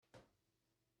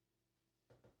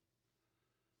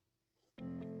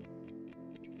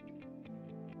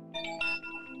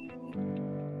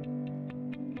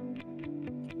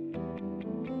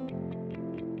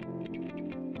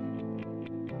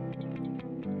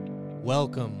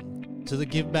Welcome to the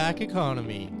Give Back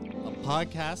Economy, a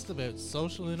podcast about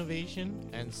social innovation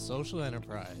and social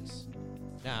enterprise.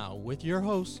 Now, with your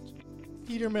host,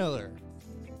 Peter Miller.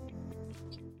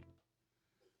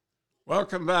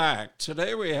 Welcome back.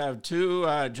 Today we have two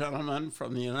gentlemen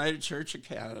from the United Church of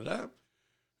Canada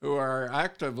who are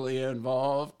actively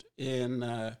involved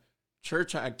in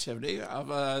church activity of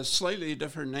a slightly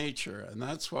different nature, and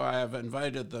that's why I've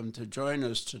invited them to join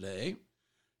us today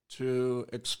to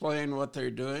explain what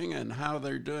they're doing and how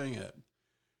they're doing it.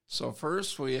 So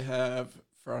first we have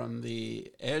from the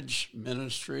Edge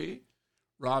Ministry,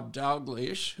 Rob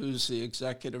Dalgleish, who's the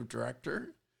Executive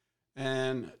Director,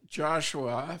 and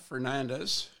Joshua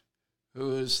Fernandez,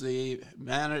 who is the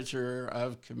Manager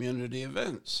of Community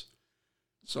Events.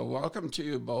 So welcome to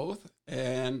you both.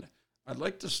 And I'd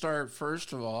like to start,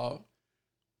 first of all,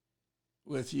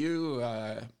 with you,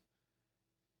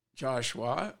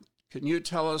 Joshua. Can you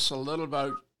tell us a little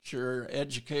about your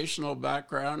educational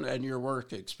background and your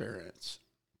work experience?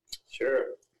 Sure.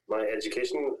 My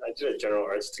education, I did a general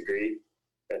arts degree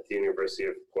at the University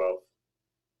of Guelph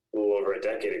a little over a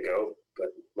decade ago,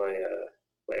 but my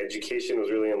education was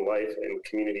really in life and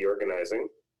community organizing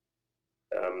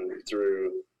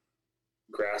through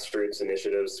grassroots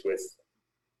initiatives with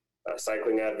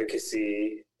cycling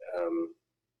advocacy,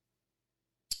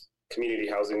 community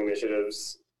housing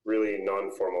initiatives, really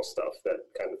non-formal stuff that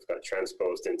kind of got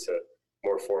transposed into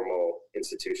more formal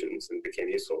institutions and became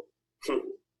useful.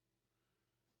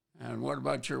 And what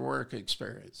about your work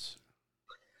experience?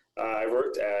 I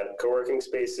worked at co-working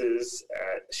spaces,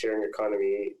 at sharing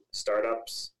economy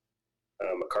startups, a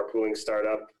carpooling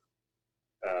startup.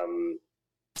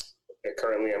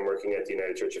 Currently, I'm working at the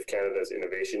United Church of Canada's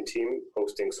innovation team,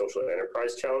 hosting social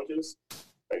enterprise challenges.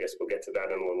 I guess we'll get to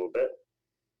that in a little bit.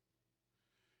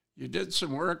 You did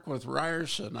some work with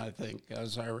Ryerson, I think,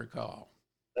 as I recall.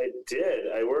 I did.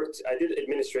 I did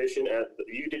administration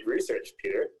you did research,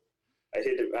 Peter.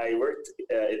 I worked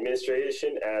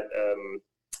administration at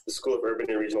the School of Urban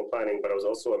and Regional Planning, but I was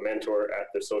also a mentor at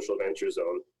the Social Venture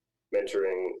Zone,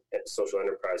 mentoring social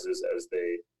enterprises as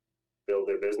they build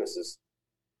their businesses.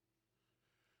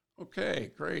 Okay,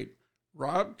 great.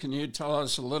 Rob, can you tell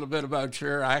us a little bit about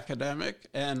your academic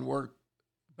and work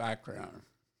background?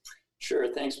 Sure.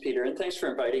 Thanks, Peter. And thanks for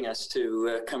inviting us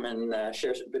to come and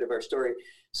share a bit of our story.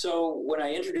 So when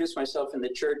I introduce myself in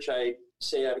the church, I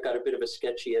say I've got a bit of a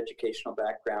sketchy educational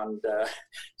background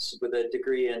with a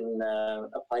degree in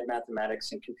applied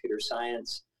mathematics and computer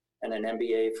science and an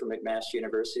MBA from McMaster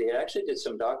University. I actually did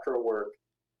some doctoral work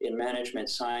in management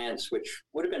science, which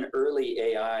would have been early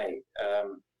AI.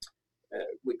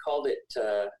 We called it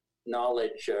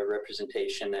knowledge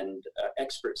representation and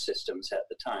expert systems at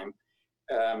the time.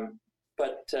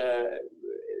 But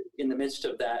in the midst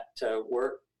of that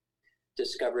work,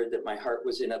 discovered that my heart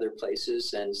was in other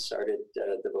places and started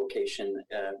the vocation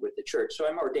with the church. So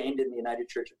I'm ordained in the United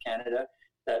Church of Canada.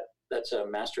 That's a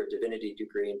Master of Divinity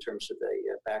degree in terms of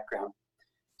the background.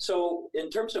 So in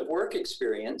terms of work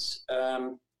experience,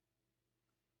 I've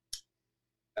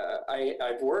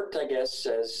worked, I guess,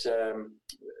 as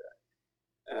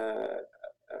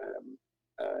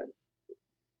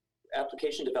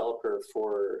application developer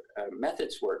for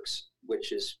MethodsWorks,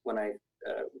 which is when I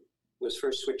was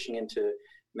first switching into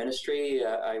ministry.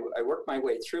 I worked my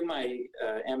way through my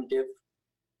MDiv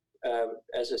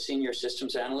as a senior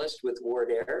systems analyst with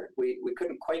Ward Air. We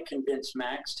couldn't quite convince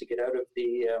Max to get out of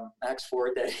the Max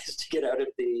Ford, that is, to get out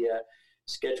of the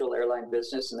scheduled airline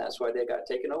business, and that's why they got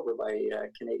taken over by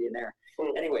Canadian Air.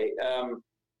 Anyway,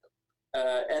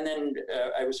 and then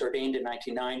I was ordained in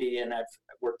 1990, and I've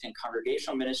worked in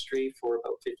congregational ministry for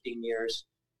about 15 years,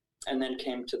 and then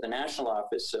came to the national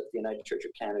office of the United Church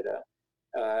of Canada.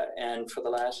 And for the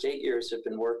last 8 years, I've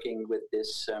been working with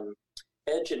this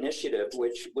EDGE initiative,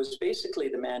 which was basically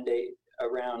the mandate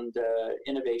around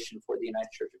innovation for the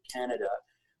United Church of Canada,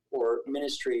 or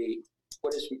ministry.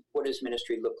 What does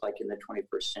ministry look like in the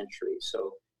 21st century?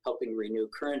 So helping renew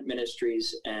current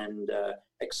ministries and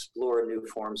explore new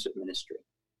forms of ministry.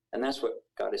 And that's what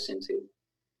got us into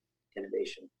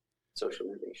innovation, social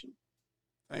innovation.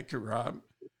 Thank you, Rob.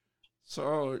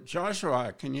 So,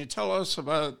 Joshua, can you tell us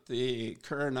about the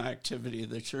current activity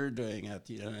that you're doing at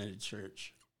the United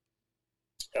Church?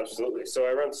 Absolutely. So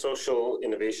I run social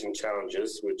innovation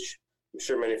challenges, which I'm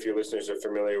sure many of your listeners are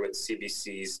familiar with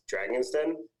CBC's Dragon's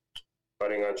Den.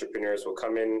 Budding entrepreneurs will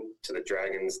come in to the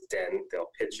Dragon's Den,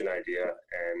 they'll pitch an idea,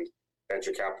 and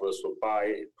venture capitalists will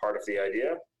buy part of the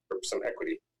idea for some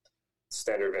equity,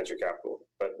 standard venture capital.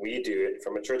 But we do it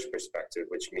from a church perspective,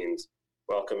 which means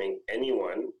welcoming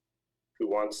anyone who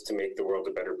wants to make the world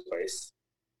a better place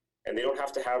And they don't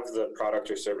have to have the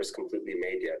product or service completely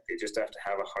made yet. They just have to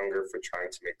have a hunger for trying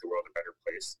to make the world a better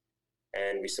place.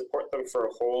 And we support them for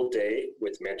a whole day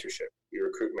with mentorship. We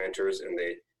recruit mentors, and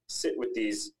they sit with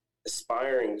these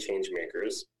aspiring change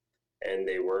makers, and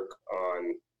they work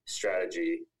on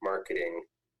strategy, marketing,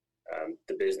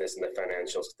 the business and the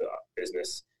financials of the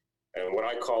business, and what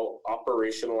I call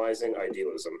operationalizing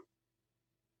idealism.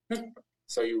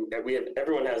 So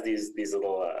everyone has these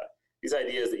little these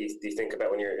ideas that you think about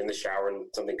when you're in the shower and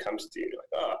something comes to you. You're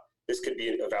like, this could be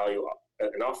a value,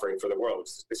 an offering for the world.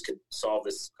 This could solve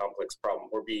this complex problem,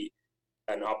 or be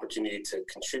an opportunity to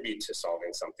contribute to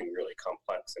solving something really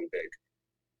complex and big.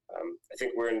 I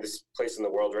think we're in this place in the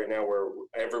world right now where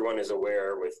everyone is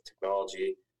aware with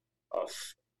technology of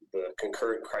the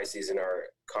concurrent crises in our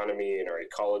economy and our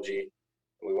ecology.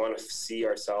 We want to see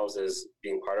ourselves as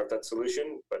being part of that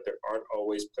solution, but there aren't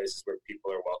always places where people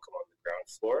are welcome on the ground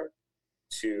floor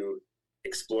to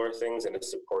explore things in a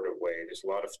supportive way. There's a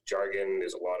lot of jargon.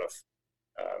 There's a lot of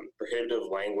prohibitive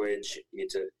language. You need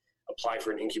to apply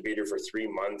for an incubator for 3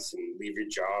 months and leave your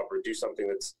job, or do something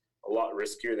that's a lot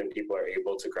riskier than people are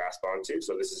able to grasp onto.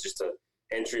 So this is just an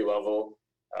entry level.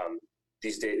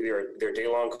 These days, they're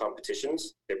day-long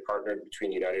competitions. They're partnered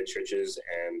between United Churches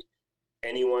and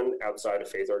anyone outside a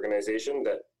faith organization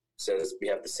that says we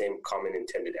have the same common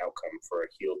intended outcome for a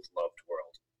healed, loved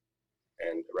world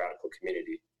and a radical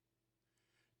community.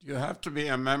 Do you have to be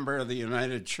a member of the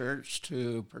United Church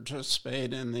to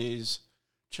participate in these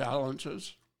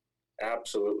challenges?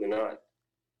 Absolutely not.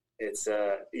 It's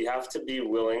you have to be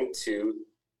willing to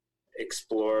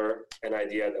explore an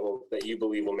idea that you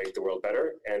believe will make the world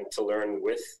better, and to learn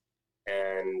with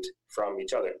and from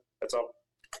each other. That's all.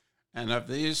 And have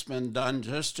these been done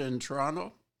just in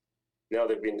Toronto? No,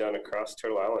 they've been done across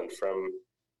Turtle Island, from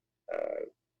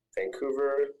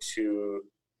Vancouver to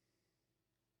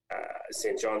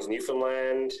St. John's,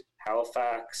 Newfoundland,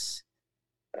 Halifax.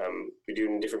 We do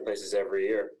it in different places every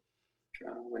year.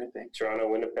 Toronto,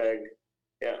 Winnipeg.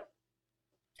 Yeah.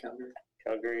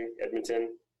 Calgary,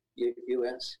 Edmonton.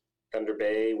 U.S. Thunder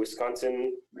Bay,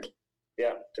 Wisconsin. Right.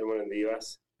 Yeah, did one in the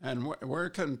U.S. And where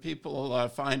can people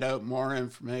find out more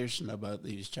information about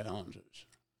these challenges?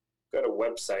 We've got a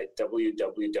website,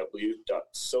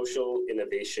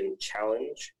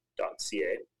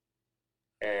 www.socialinnovationchallenge.ca.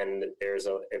 And there's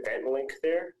an event link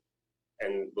there.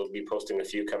 And we'll be posting a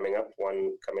few coming up,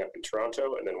 one coming up in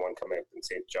Toronto and then one coming up in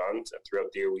St. John's. And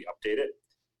throughout the year, we update it.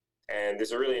 And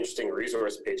there's a really interesting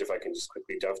resource page, if I can just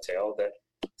quickly dovetail, that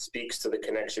speaks to the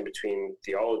connection between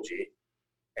theology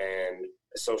and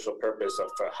a social purpose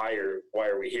of a higher, why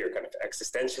are we here, kind of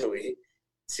existentially,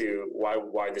 to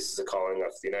why this is a calling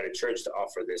of the United Church to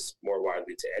offer this more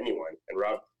widely to anyone. And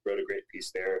Rob wrote a great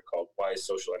piece there called Why is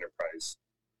Social Enterprise?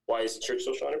 Why is church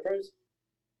social enterprise?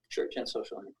 Church and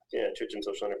social enterprise. Yeah, church and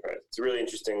social enterprise. It's a really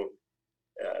interesting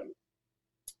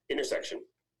intersection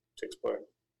to explore.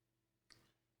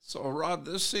 So, Rod,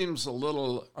 this seems a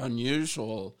little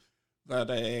unusual that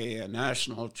a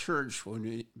national church would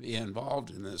be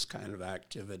involved in this kind of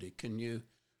activity. Can you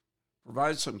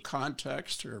provide some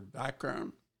context or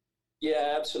background?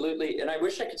 Yeah, absolutely. And I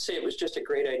wish I could say it was just a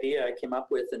great idea I came up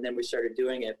with and then we started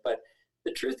doing it. But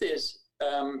the truth is,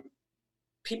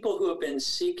 people who have been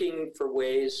seeking for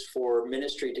ways for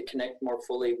ministry to connect more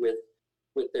fully with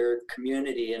their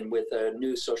community and with a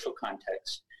new social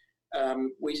context.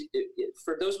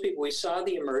 For those people, we saw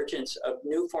the emergence of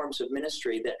new forms of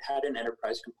ministry that had an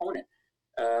enterprise component.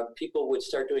 People would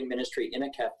start doing ministry in a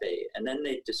cafe, and then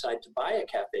they'd decide to buy a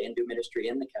cafe and do ministry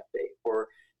in the cafe. Or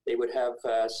they would have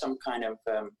some kind of,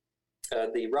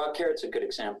 the Raw Carrot's a good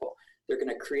example. They're going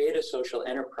to create a social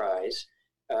enterprise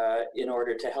in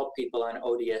order to help people on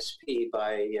ODSP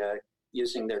by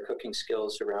using their cooking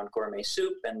skills around gourmet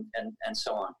soup and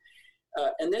so on.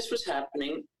 And this was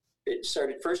happening. It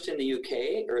started first in the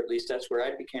UK, or at least that's where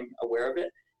I became aware of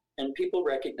it. And people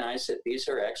recognized that these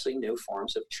are actually new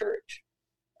forms of church.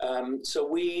 So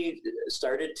we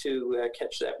started to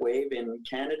catch that wave in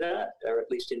Canada, or at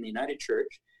least in the United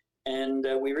Church. And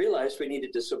we realized we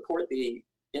needed to support the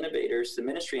innovators, the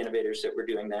ministry innovators that were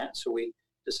doing that. So we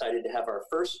decided to have our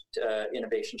first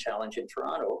innovation challenge in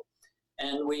Toronto.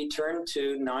 And we turned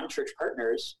to non-church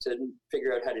partners to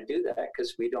figure out how to do that,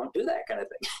 because we don't do that kind of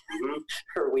thing,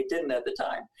 or we didn't at the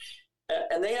time.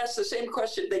 And they asked the same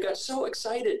question. They got so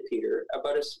excited, Peter,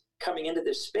 about us coming into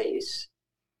this space.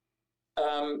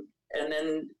 And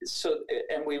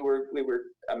we were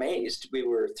amazed. We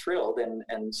were thrilled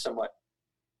and somewhat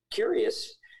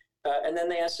curious. And then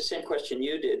they asked the same question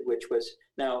you did, which was,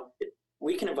 now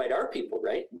we can invite our people,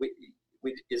 right?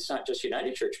 It's not just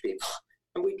United Church people.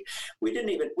 And we hadn't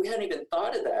even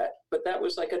thought of that, but that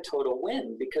was like a total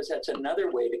win, because that's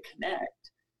another way to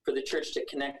connect, for the church to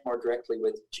connect more directly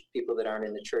with people that aren't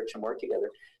in the church and work together.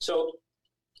 So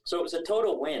it was a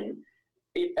total win.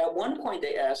 At one point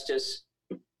they asked us,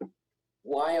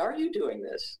 why are you doing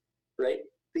this? Right?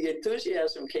 The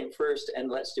enthusiasm came first, and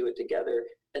let's do it together.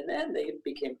 And then they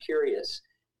became curious.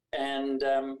 And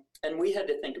we had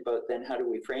to think about then, how do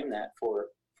we frame that for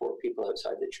people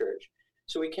outside the church?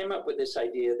 So we came up with this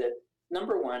idea that,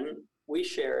 number one, we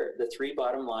share the 3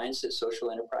 bottom lines that social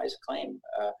enterprise claim.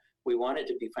 We want it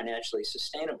to be financially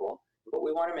sustainable, but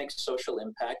we want to make social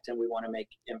impact, and we want to make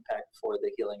impact for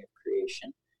the healing of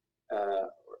creation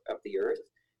of the earth.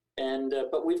 And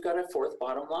but we've got a 4th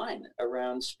bottom line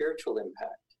around spiritual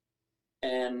impact.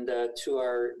 And to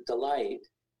our delight,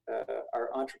 our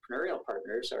entrepreneurial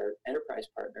partners, our enterprise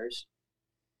partners,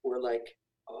 were like,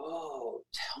 oh,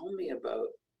 tell me about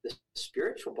the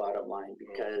spiritual bottom line,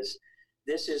 because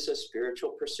this is a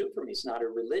spiritual pursuit for me. It's not a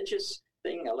religious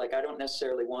thing. Like, I don't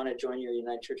necessarily want to join your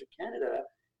United Church of Canada,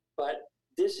 but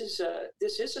this is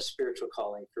a spiritual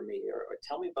calling for me, or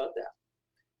tell me about that.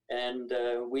 And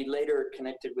we later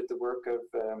connected with the work of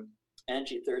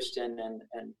Angie Thurston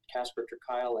and Casper ter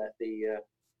Kuile at the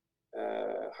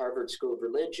Harvard School of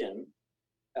Religion,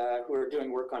 who are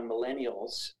doing work on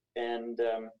millennials and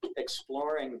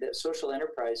exploring that social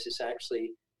enterprise is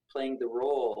actually playing the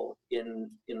role in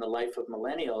the life of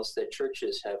millennials that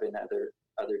churches have in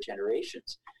other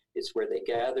generations. It's where they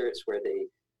gather, it's where they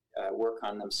work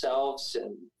on themselves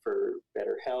and for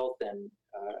better health, and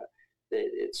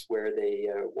it's where they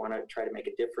want to try to make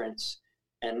a difference.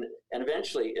 And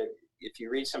eventually, if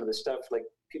you read some of the stuff, like,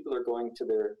 people are going to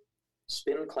their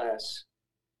spin class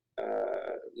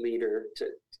leader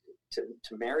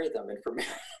to marry them, and for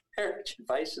marriage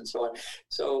advice and so on.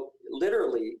 So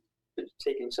literally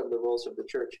taking some of the roles of the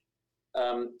church.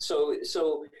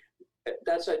 So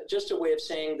that's just a way of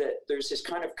saying that there's this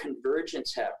kind of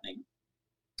convergence happening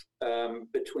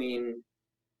between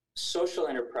social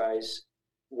enterprise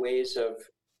ways of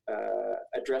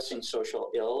addressing social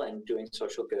ill and doing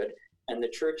social good, and the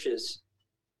church's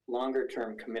longer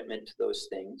term commitment to those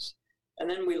things. And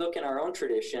then we look in our own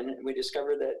tradition and we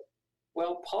discover that,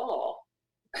 well, Paul,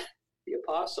 the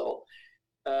apostle,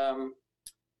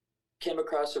 came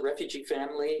across a refugee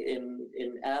family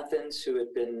in Athens who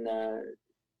had been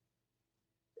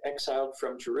exiled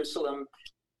from Jerusalem,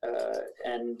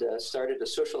 and started a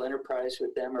social enterprise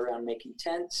with them around making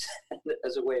tents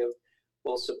as a way of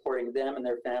both supporting them and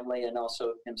their family, and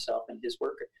also himself and his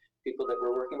worker, people that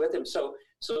were working with him. So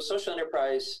social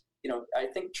enterprise, I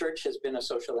think church has been a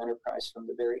social enterprise from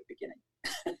the very beginning.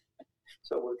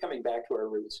 So we're coming back to our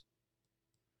roots.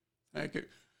 Thank you.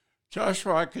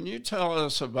 Joshua, can you tell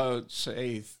us about,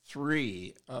 say,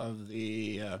 3 of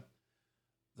the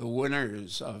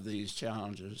winners of these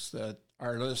challenges that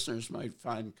our listeners might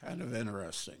find kind of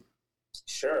interesting?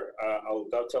 Sure. I'll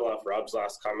dovetail off Rob's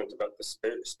last comment about the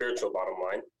spiritual bottom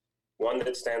line. One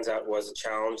that stands out was a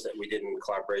challenge that we did in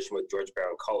collaboration with George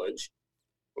Brown College.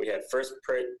 We had first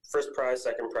prize,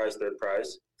 second prize, third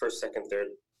prize, first, second, third.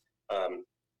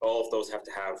 All of those have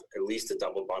to have at least a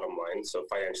double bottom line, so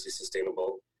financially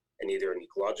sustainable and either an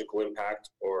ecological impact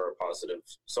or a positive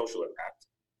social impact.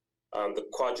 The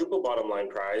quadruple bottom line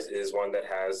prize is one that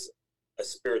has a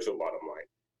spiritual bottom line,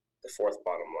 the 4th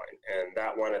bottom line. And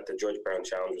that one at the George Brown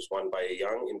Challenge was won by a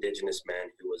young Indigenous man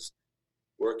who was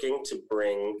working to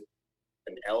bring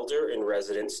an elder in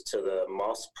residence to the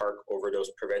Moss Park overdose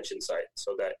prevention site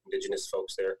so that Indigenous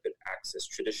folks there could access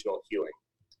traditional healing.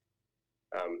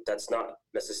 That's not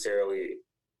necessarily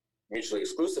mutually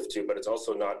exclusive to, but it's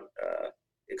also not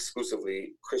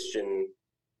exclusively Christian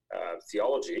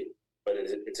theology, but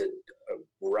it's a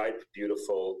ripe,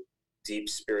 beautiful, deep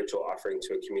spiritual offering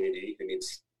to a community who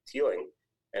needs healing.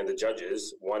 And the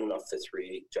judges, one of the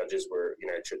 3 judges were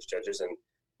United Church judges, and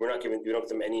we don't give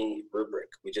them any rubric.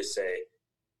 We just say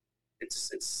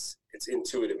it's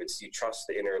intuitive. It's you trust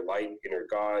the inner light, inner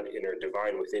God, inner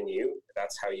divine within you.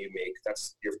 That's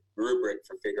your rubric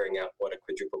for figuring out what a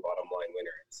quadruple bottom line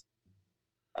winner is.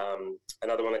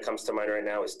 Another one that comes to mind right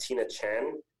now is Tina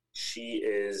Chan. She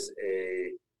is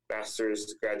a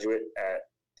master's graduate at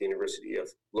the University of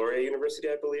Laurier University,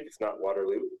 I believe, if not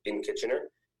Waterloo, in Kitchener.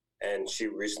 And she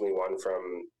recently won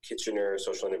from Kitchener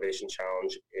Social Innovation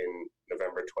Challenge in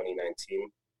November 2019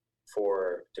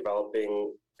 for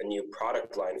developing a new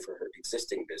product line for her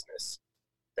existing business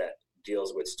that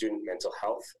deals with student mental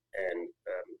health and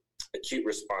acute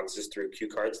responses through cue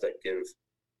cards that give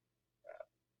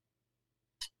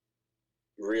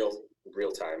real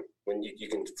time. When you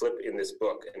can flip in this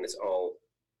book, and it's all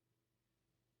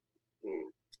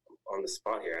on the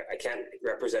spot here. I can't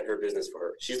represent her business for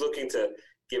her. She's looking to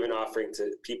give an offering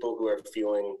to people who are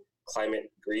feeling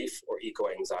climate grief or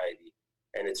eco-anxiety.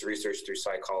 And it's research through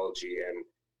psychology and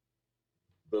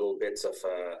little bits of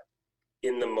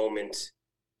in the moment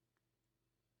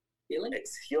healing.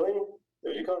 It's healing.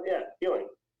 What do you call it? Yeah, healing.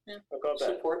 Yeah. I'll call it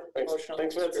that. Support.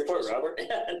 Thanks for that support, Rob.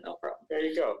 Yeah, no problem. There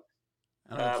you go.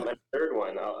 A third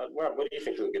one. Rob, what do you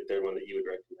think is a good third one that you would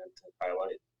recommend to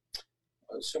highlight?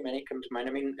 So many come to mind.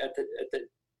 I mean, at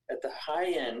the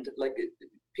high end, like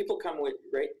people come with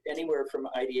right anywhere from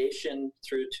ideation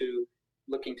through to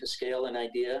looking to scale an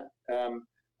idea.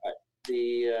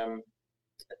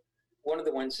 One of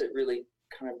the ones that really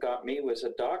kind of got me was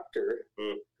a doctor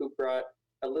who brought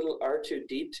a little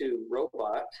R2-D2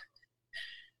 robot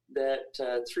that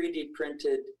 3D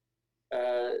printed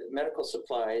medical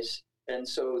supplies. And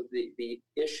so the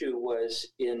issue was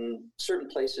in certain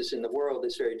places in the world,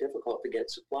 it's very difficult to get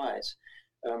supplies.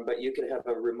 But you could have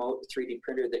a remote 3D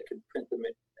printer that could print them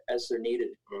as they're needed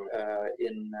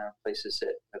in places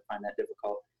that find that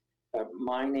difficult.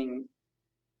 Mining,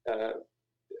 a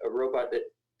robot that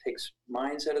takes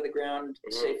mines out of the ground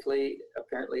safely.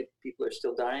 Apparently, people are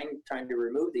still dying trying to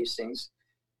remove these things.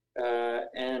 I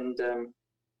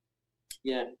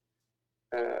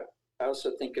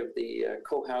also think of the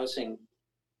co-housing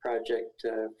project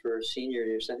for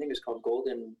seniors. I think it's called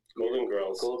Golden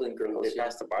Girls. Golden Girls. They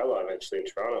passed a bylaw eventually in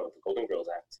Toronto, the Golden Girls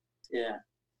Act. Yeah.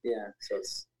 So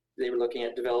they were looking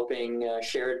at developing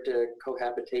shared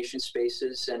cohabitation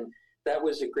spaces, and that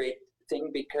was a great thing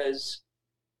because,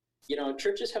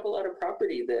 churches have a lot of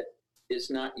property that is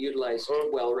not utilized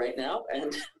well right now,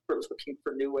 and we're looking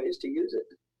for new ways to use it.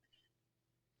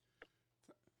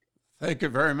 Thank you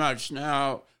very much.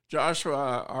 Now,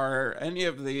 Joshua, are any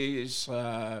of these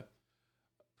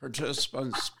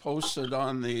participants posted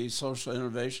on the Social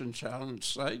Innovation Challenge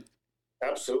site?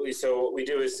 Absolutely. So what we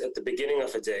do is at the beginning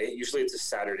of a day, usually it's a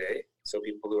Saturday, so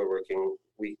people who are working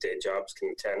weekday jobs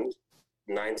can attend.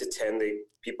 9 to 10,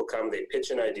 people come, they pitch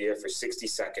an idea for 60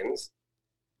 seconds.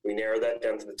 We narrow that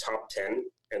down to the top 10,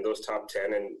 and those top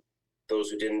 10 and those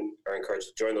who didn't are encouraged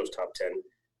to join those top 10.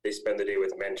 They spend the day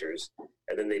with mentors,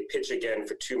 and then they pitch again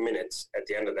for 2 minutes at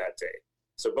the end of that day.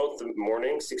 So both the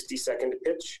morning 60-second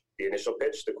pitch, the initial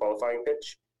pitch, the qualifying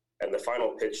pitch, and the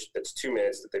final pitch that's 2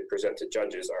 minutes that they present to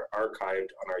judges are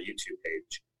archived on our YouTube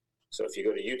page. So if you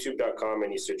go to youtube.com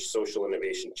and you search Social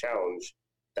Innovation Challenge,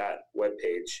 that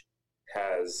webpage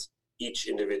has each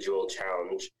individual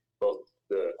challenge, both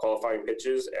the qualifying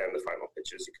pitches and the final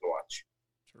pitches you can watch.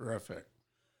 Terrific.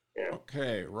 Yeah.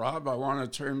 Okay, Rob, I want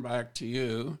to turn back to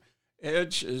you.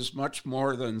 EDGE is much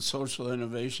more than social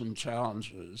innovation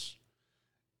challenges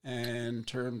in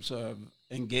terms of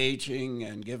engaging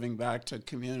and giving back to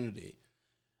community.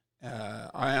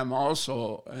 I am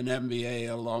also an MBA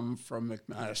alum from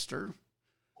McMaster,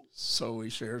 so we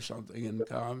share something in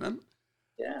common.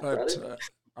 Yeah, but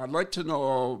I'd like to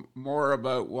know more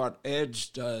about what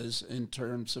EDGE does in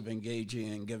terms of engaging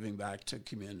and giving back to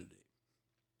community.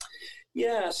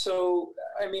 Yeah, so,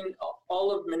 I mean,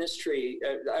 all of ministry,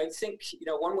 I think,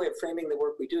 one way of framing the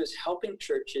work we do is helping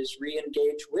churches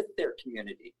re-engage with their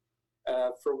community.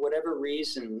 For whatever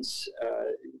reasons,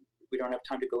 we don't have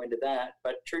time to go into that,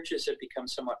 but churches have become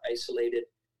somewhat isolated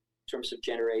in terms of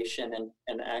generation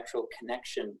and actual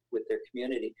connection with their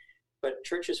community. But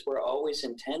churches were always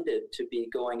intended to be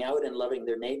going out and loving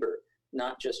their neighbor,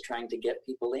 not just trying to get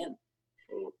people in.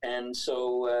 And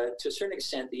so to a certain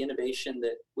extent, the innovation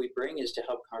that we bring is to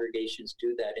help congregations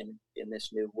do that in this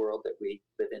new world that we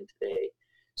live in today.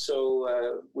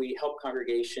 So we help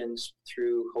congregations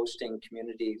through hosting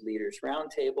community leaders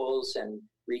roundtables and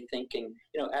rethinking,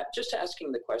 just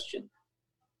asking the question,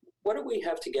 what do we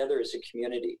have together as a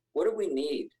community? What do we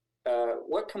need?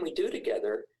 What can we do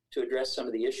together to address some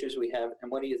of the issues we have?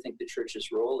 And what do you think the church's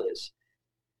role is?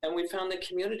 And we found that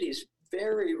communities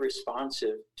very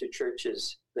responsive to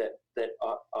churches that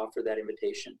offer that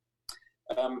invitation.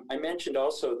 I mentioned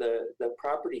also the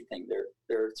property thing.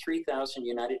 There are 3,000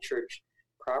 United Church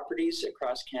properties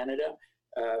across Canada.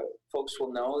 Folks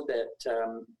will know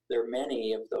that there are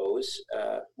many of those.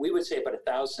 We would say about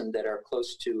 1,000 that are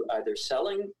close to either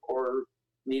selling or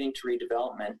needing to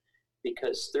redevelopment,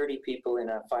 because 30 people in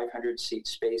a 500-seat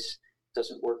space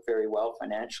doesn't work very well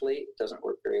financially. It doesn't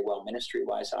work very well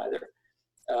ministry-wise either.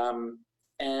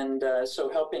 So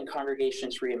helping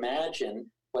congregations reimagine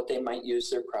what they might use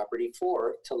their property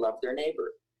for to love their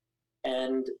neighbor,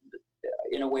 and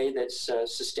in a way that's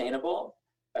sustainable,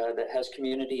 that has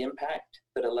community impact,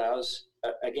 that allows,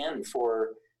 again, for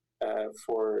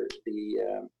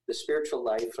the spiritual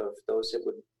life of those that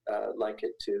would like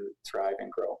it to thrive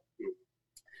and grow.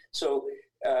 So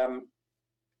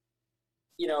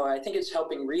I think it's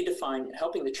helping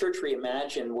the church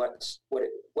reimagine what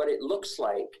it looks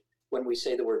like when we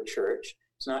say the word church.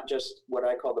 It's not just what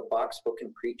I call the box, book,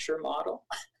 and preacher model,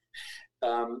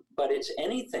 but it's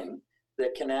anything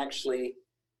that can actually,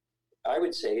 I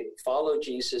would say, follow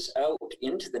Jesus out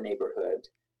into the neighborhood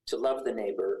to love the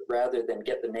neighbor rather than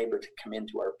get the neighbor to come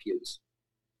into our pews.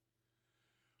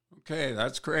 Okay,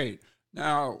 that's great.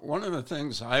 Now, one of the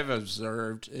things I've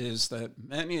observed is that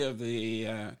many of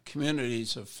the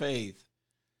communities of faith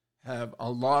have a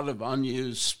lot of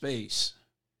unused space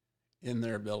in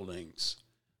their buildings.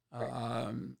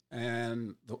 Right.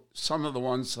 Some of the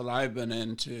ones that I've been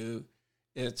into,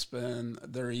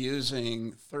 they're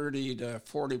using 30 to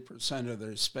 40% of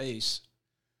their space,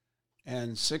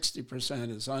 and 60%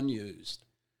 is unused.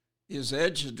 Is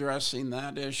Edge addressing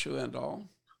that issue at all?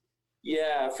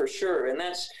 Yeah, for sure. And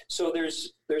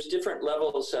there's different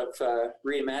levels of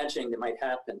reimagining that might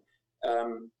happen.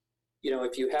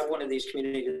 If you have one of these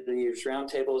community leaders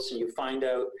roundtables and you find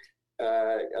out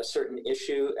a certain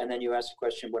issue and then you ask the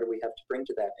question, what do we have to bring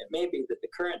to that? It may be that the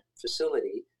current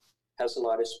facility has a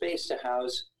lot of space to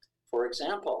house, for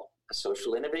example, a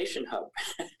social innovation hub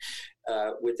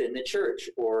within the church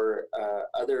or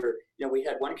other, we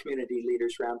had one community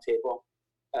leaders roundtable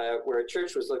where a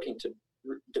church was looking to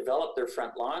develop their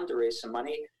front lawn to raise some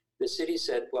money. The city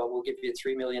said, well, we'll give you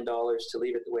 $3 million to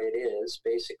leave it the way it is,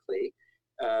 basically,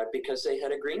 because they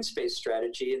had a green space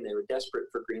strategy and they were desperate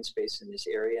for green space in this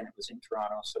area, and it was in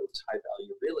Toronto, so it's high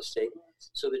value real estate.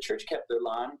 So the church kept their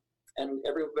lawn, and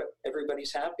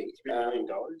everybody's happy. $3 million?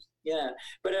 Yeah,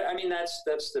 but I mean,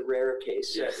 that's the rare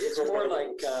case. Yeah. It's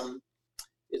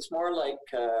more like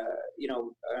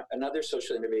another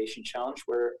social innovation challenge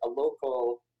where a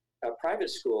local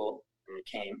private school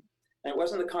came, and it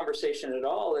wasn't the conversation at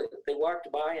all. They walked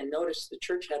by and noticed the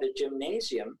church had a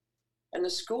gymnasium and the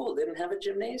school didn't have a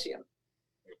gymnasium.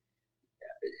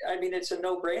 I mean, it's a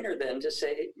no-brainer then to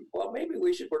say, well, maybe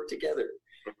we should work together.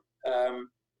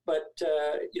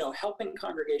 Helping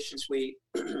congregations, we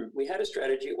had a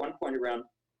strategy at one point around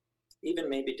even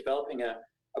maybe developing a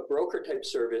broker type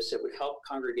service that would help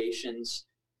congregations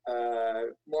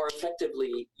more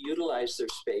effectively utilize their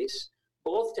space,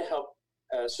 both to help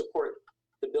support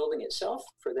the building itself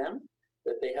for them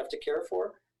that they have to care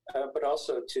for, but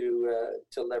also to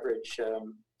leverage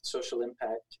social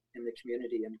impact in the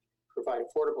community and provide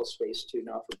affordable space to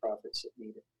not-for-profits that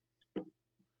need it.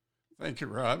 Thank you,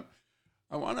 Rob.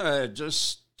 I want to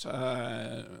just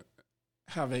have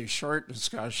a short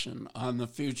discussion on the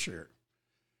future.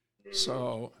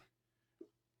 So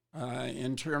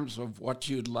in terms of what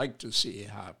you'd like to see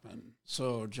happen.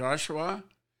 So Joshua,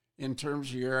 in terms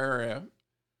of your area,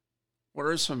 what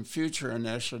are some future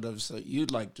initiatives that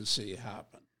you'd like to see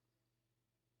happen?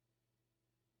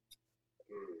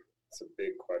 It's a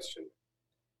big question.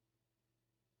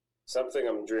 Something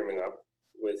I'm dreaming up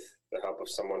with the help of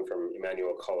someone from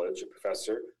Emmanuel College, a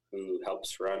professor who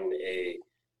helps run a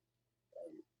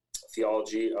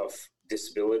theology of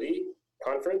disability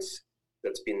conference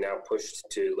that's been now pushed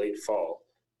to late fall.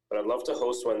 But I'd love to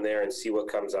host one there and see what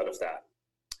comes out of that.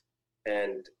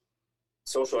 And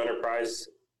social enterprise,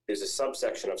 there's a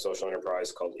subsection of social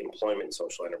enterprise called employment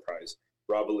social enterprise.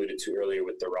 Rob alluded to earlier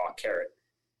with the raw carrot.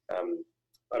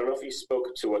 I don't know if you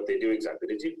spoke to what they do exactly.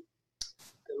 Did you?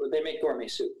 They make gourmet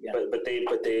soup. Yeah. But they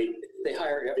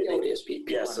hire ODSP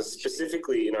people. Yeah. So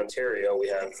specifically in Ontario, we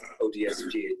have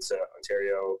ODSP. It's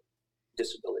Ontario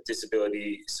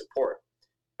Disability Support.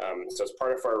 So it's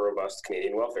part of our robust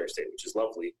Canadian welfare state, which is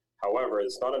lovely. However,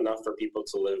 it's not enough for people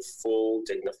to live full,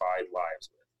 dignified lives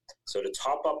with. So to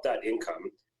top up that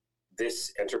income,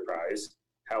 this enterprise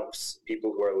helps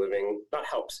people who are living,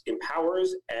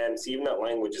 empowers, and see, even that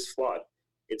language is flawed.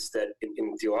 It's that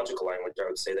in theological language, I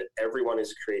would say that everyone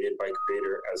is created by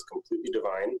Creator as completely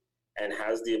divine and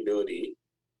has the ability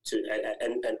to,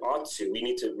 and ought to, we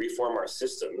need to reform our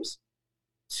systems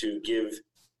to give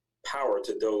power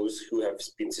to those who have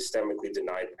been systemically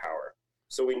denied power.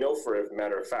 So we know for a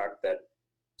matter of fact that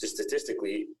just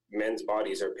statistically, men's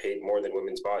bodies are paid more than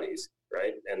women's bodies,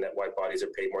 right? And that white bodies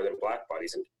are paid more than black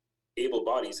bodies. And able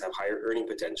bodies have higher earning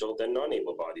potential than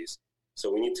non-able bodies.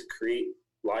 So we need to create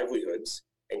livelihoods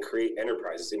and create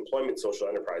enterprises, employment social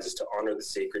enterprises, to honor the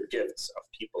sacred gifts of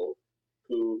people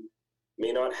who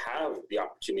may not have the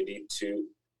opportunity to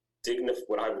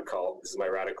what I would call, this is my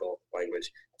radical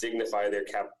language, dignify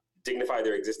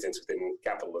their existence within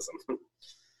capitalism.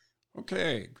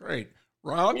 Okay, great.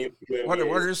 Rob, what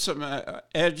are some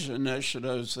EDGE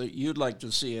initiatives that you'd like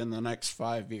to see in the next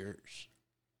 5 years?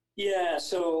 Yeah,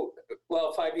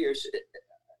 5 years.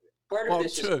 Part of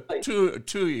this is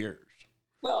 2 years.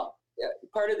 Well,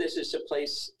 part of this is to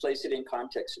place it in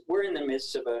context. We're in the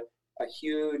midst of a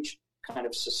huge kind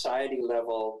of society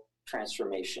level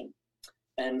transformation.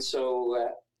 And so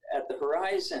at the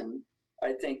horizon,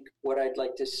 I think what I'd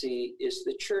like to see is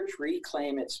the church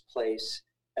reclaim its place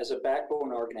as a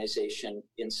backbone organization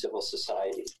in civil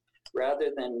society,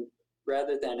 rather than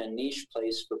a niche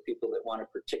place for people that want a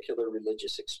particular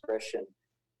religious expression.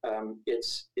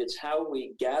 It's how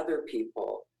we gather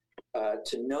people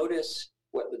to notice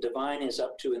what the divine is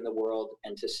up to in the world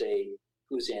and to say,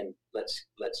 who's in,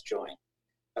 let's join.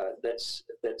 Let's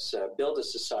build a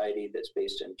society that's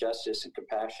based on justice and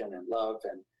compassion and love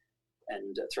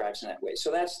and thrives in that way.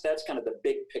 So that's kind of the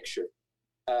big picture.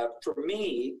 For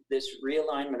me, this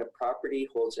realignment of property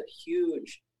holds a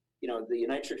huge, the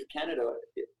United Church of Canada,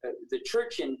 the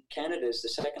church in Canada is the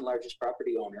second largest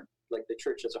property owner, like the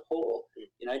church as a whole. The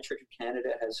United Church of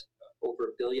Canada has over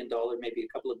 $1 billion, maybe a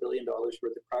couple of $1 billion worth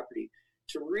of property.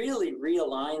 To really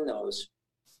realign those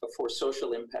for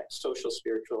social impact, social,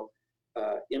 spiritual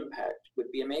impact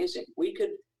would be amazing. We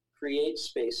could create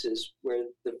spaces where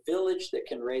the village that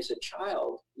can raise a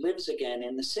child lives again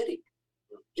in the city.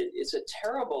 It's a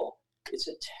terrible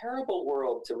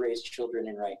world to raise children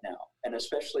in right now, and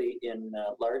especially in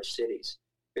large cities.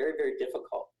 Very, very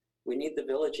difficult. We need the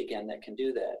village again that can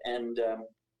do that. And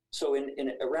so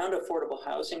in around affordable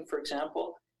housing, for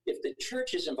example, if the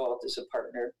church is involved as a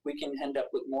partner, we can end up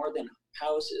with more than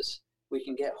houses. We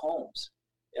can get homes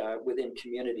within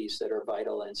communities that are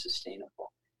vital and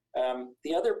sustainable.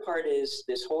 The other part is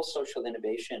this whole social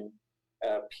innovation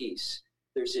piece.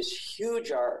 There's this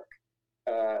huge arc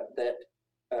that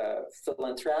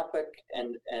philanthropic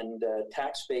and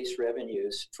tax-based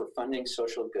revenues for funding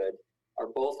social good are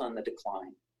both on the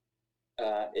decline.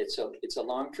 It's a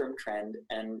long-term trend,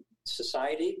 and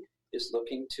society is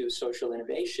looking to social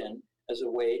innovation as a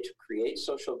way to create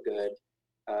social good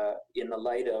in the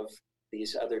light of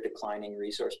these other declining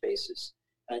resource bases.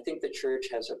 And I think the church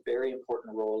has a very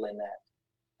important role in that.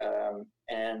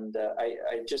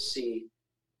 I just see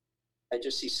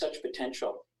such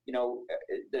potential.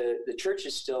 The church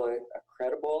is still a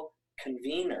credible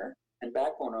convener and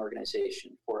backbone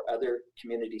organization for other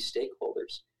community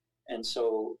stakeholders. And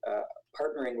so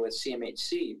partnering with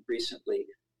CMHC recently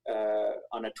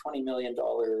on a $20 million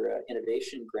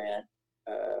innovation grant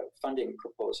funding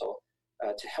proposal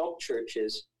to help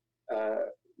churches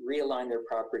realign their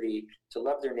property to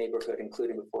love their neighborhood,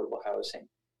 including affordable housing.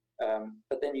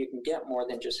 But then you can get more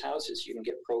than just houses. You can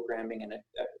get programming and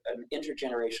an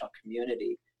intergenerational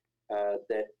community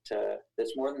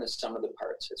that's more than the sum of the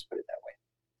parts, let's put it that way.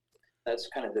 That's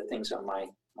kind of the things on my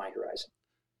horizon.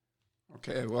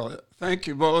 Okay, well, thank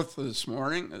you both this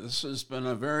morning. This has been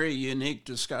a very unique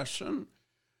discussion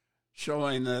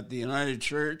showing that the United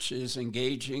Church is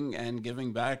engaging and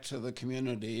giving back to the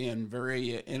community in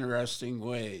very interesting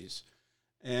ways.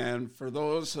 And for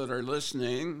those that are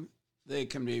listening, they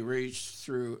can be reached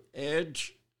through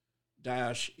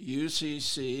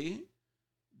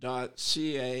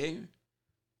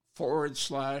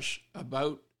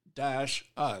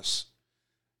edge-ucc.ca/about-us.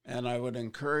 And I would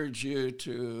encourage you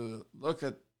to look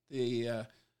at the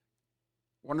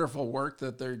wonderful work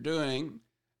that they're doing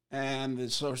and the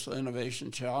social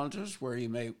innovation challenges where you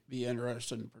may be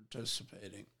interested in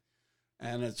participating.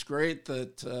 And it's great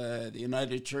that the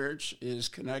United Church is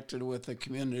connected with the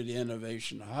Community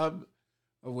Innovation Hub,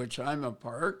 of which I'm a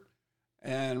part,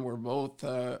 and we're both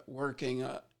working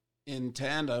in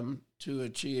tandem to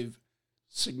achieve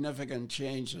significant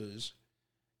changes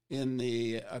in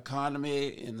the economy,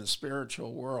 in the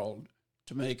spiritual world,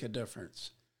 to make a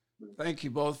difference. Thank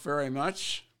you both very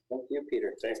much. Thank you,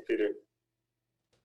 Peter. Thanks, Peter.